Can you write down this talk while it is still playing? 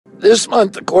This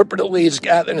month, the corporate elites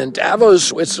gathered in Davos,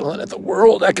 Switzerland at the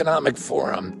World Economic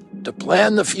Forum to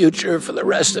plan the future for the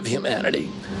rest of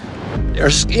humanity. Their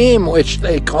scheme, which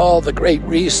they call the Great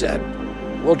Reset,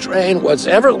 will drain what's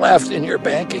ever left in your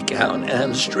bank account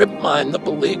and strip mine the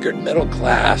beleaguered middle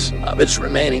class of its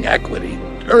remaining equity.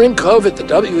 During COVID, the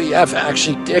WEF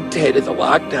actually dictated the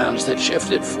lockdowns that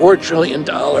shifted $4 trillion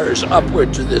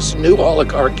upward to this new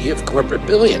oligarchy of corporate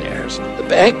billionaires. The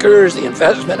bankers, the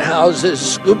investment houses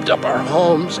scooped up our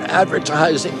homes,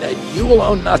 advertising that you will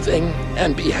own nothing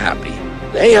and be happy.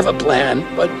 They have a plan,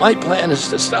 but my plan is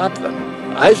to stop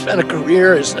them. I've spent a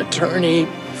career as an attorney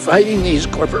fighting these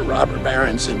corporate robber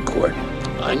barons in court.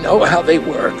 I know how they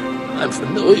work. I'm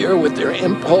familiar with their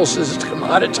impulses to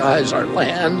commoditize our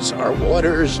lands, our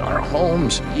waters, our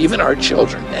homes, even our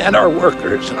children, and our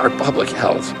workers and our public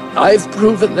health. I've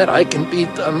proven that I can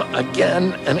beat them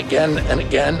again and again and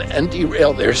again and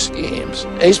derail their schemes.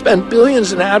 They spend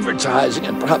billions in advertising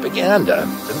and propaganda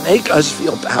to make us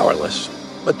feel powerless.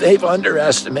 But they've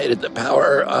underestimated the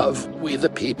power of we the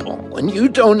people. When you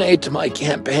donate to my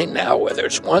campaign now, whether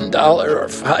it's $1 or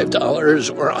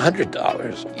 $5 or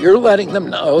 $100, you're letting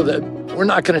them know that we're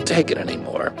not going to take it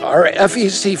anymore. Our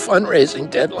FEC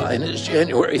fundraising deadline is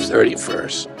January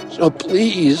 31st. So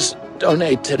please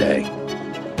donate today.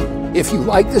 If you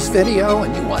like this video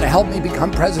and you want to help me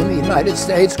become president of the United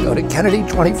States, go to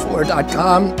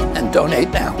Kennedy24.com and donate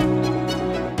now.